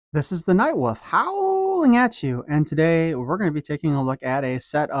This is the Night Wolf howling at you, and today we're going to be taking a look at a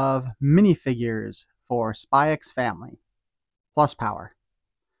set of minifigures for Soy X Family Plus Power.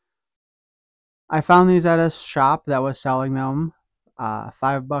 I found these at a shop that was selling them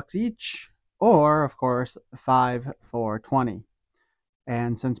 $5 each, or of course 5 for 20.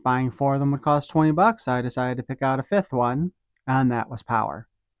 And since buying 4 of them would cost $20, I decided to pick out a fifth one, and that was Power.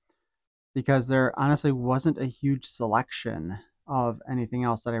 Because there honestly wasn't a huge selection of anything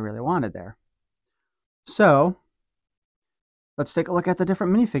else that I really wanted there. So let's take a look at the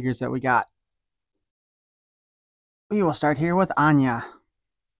different minifigures that we got. We will start here with Ahjay.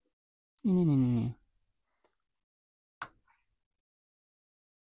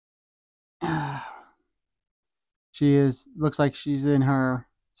 Looks like she's in her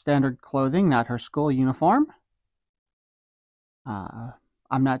standard clothing, not her school uniform. I'm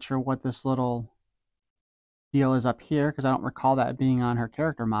not sure what this little deal is up here because I don't recall that being on her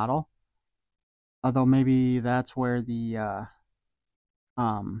character model. Although maybe that's where the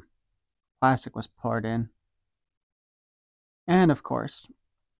plastic was poured in. And of course,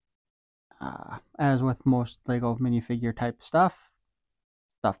 as with most Lego minifigure type stuff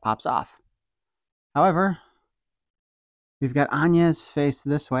pops off. However, we've got Ahjay's face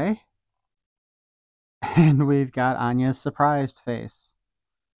this way, and we've got Ahjay's surprised face.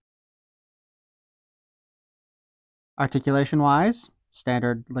 Articulation-wise,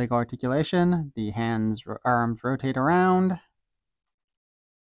 standard Lego articulation. The arms rotate around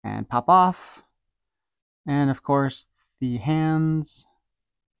and pop off. And of course, the hands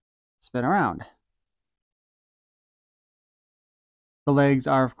spin around. The legs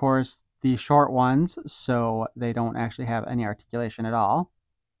are, of course, the short ones, so they don't actually have any articulation at all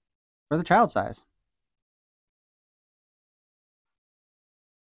for the child size.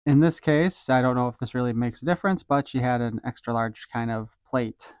 In this case, I don't know if this really makes a difference, but she had an extra large kind of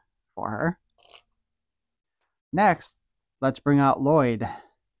plate for her. Next, let's bring out Lloyd.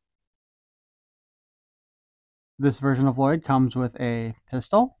 This version of Lloyd comes with a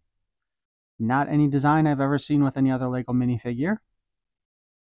pistol. Not any design I've ever seen with any other Lego minifigure.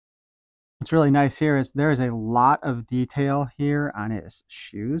 What's really nice here is there is a lot of detail here on his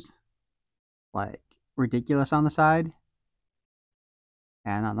shoes. Like, ridiculous on the side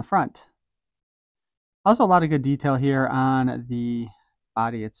and on the front. Also a lot of good detail here on the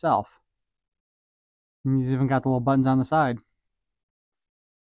body itself. And he's even got the little buttons on the side.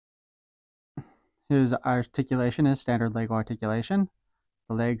 His articulation is standard Lego articulation.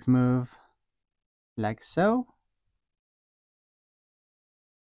 The legs move like so.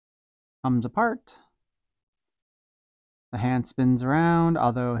 Comes apart. The hand spins around,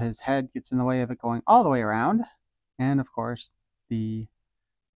 although his head gets in the way of it going all the way around. And of course, the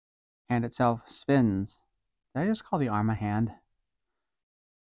hand itself spins. Did I just call the arm a hand?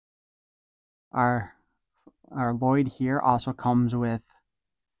 Our Lloyd here also comes with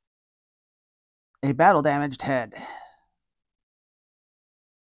a battle damaged head.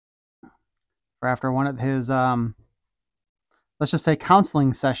 For after one of his let's just say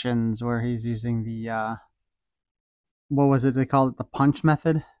counseling sessions where he's using the what was it they called it, the punch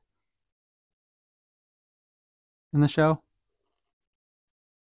method in the show.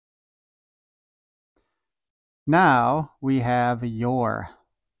 Now we have Yor.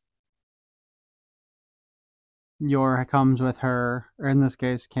 Yor comes with her, or in this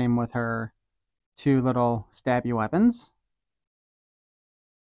case came with her 2 little stabby weapons.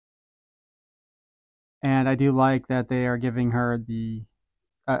 And I do like that they are giving her the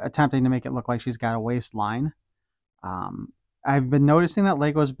attempting to make it look like she's got a waistline. I've been noticing that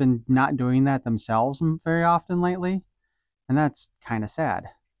Lego's been not doing that themselves very often lately, and that's kind of sad.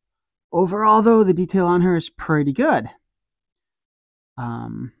 Overall, though, the detail on her is pretty good.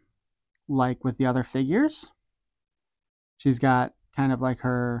 Like with the other figures, she's got kind of like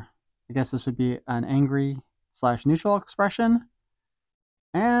her, I guess this would be an angry / neutral expression,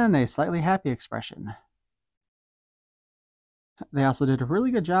 and a slightly happy expression. They also did a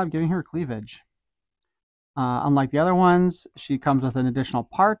really good job giving her cleavage. Unlike the other ones, she comes with an additional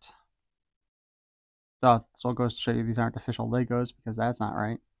part. So it goes to show you these aren't official Legos because that's not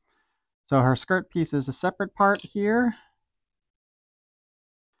right. So her skirt piece is a separate part here.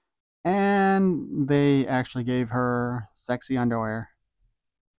 And they actually gave her sexy underwear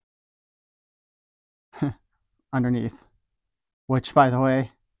underneath. Which, by the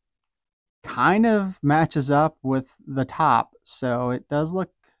way, kind of matches up with the top. So it does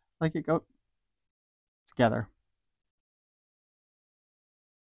look like it goes together.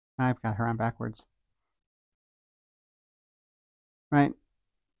 I've got her on backwards. Right.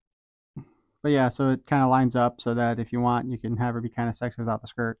 But yeah, so it kind of lines up so that if you want, you can have her be kind of sexy without the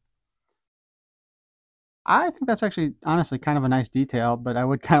skirt. I think that's actually honestly kind of a nice detail, but I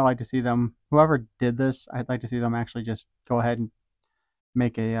would kind of like to see them, whoever did this, I'd like to see them actually just go ahead and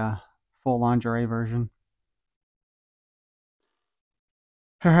make a full lingerie version.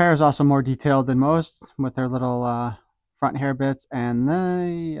 Her hair is also more detailed than most, with her little front hair bits and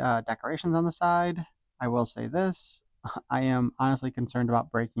the decorations on the side. I will say this, I am honestly concerned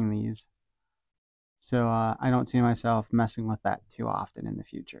about breaking these, so I don't see myself messing with that too often in the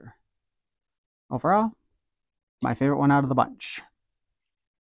future. Overall, my favorite one out of the bunch.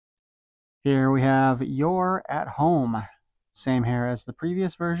 Here we have You're at Home. Same hair as the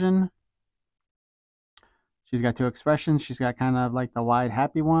previous version. She's got two expressions. She's got kind of like the wide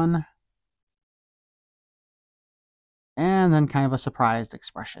happy one, and then kind of a surprised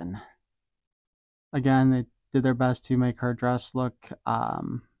expression. Again, they did their best to make her dress look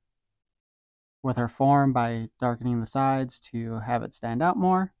with her form by darkening the sides to have it stand out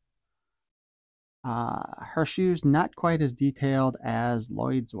more. Her shoes not quite as detailed as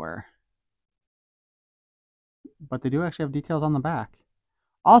Lloyd's were, but they do actually have details on the back.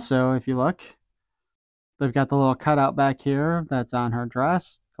 Also, if you look, they've got the little cutout back here that's on her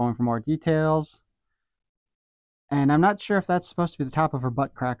dress, going for more details. And I'm not sure if that's supposed to be the top of her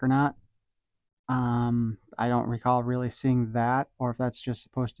butt crack or not. I don't recall really seeing that, or if that's just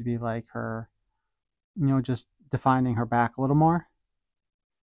supposed to be like her, just defining her back a little more.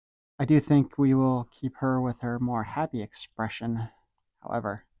 I do think we will keep her with her more happy expression,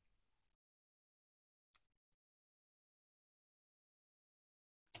 however.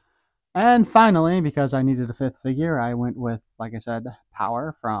 And finally, because I needed a fifth figure, I went with, like I said,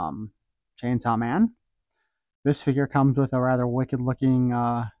 Power from Chainsaw Man. This figure comes with a rather wicked looking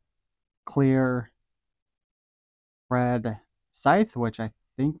clear red scythe, which I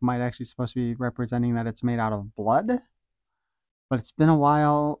think might actually supposed to be representing that it's made out of blood. But it's been a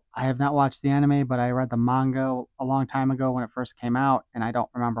while. I have not watched the anime, but I read the manga a long time ago when it first came out, and I don't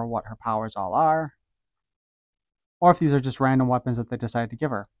remember what her powers all are, or if these are just random weapons that they decided to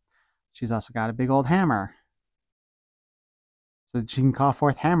give her. She's also got a big old hammer, so that she can call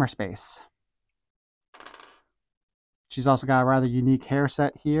forth hammer space. She's also got a rather unique hair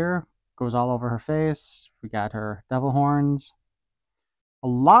set here, goes all over her face. We got her devil horns. A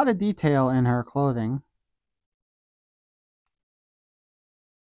lot of detail in her clothing.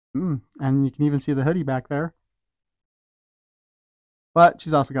 And you can even see the hoodie back there. But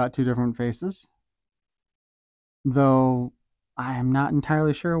she's also got two different faces. Though I am not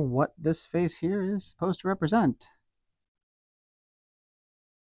entirely sure what this face here is supposed to represent.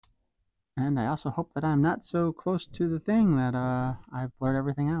 And I also hope that I'm not so close to the thing that I've blurred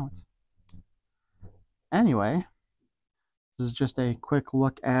everything out. Anyway, this is just a quick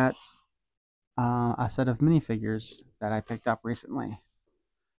look at a set of minifigures that I picked up recently.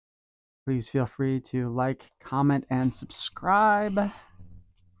 Please feel free to like, comment, and subscribe.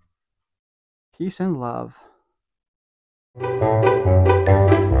 Peace and love.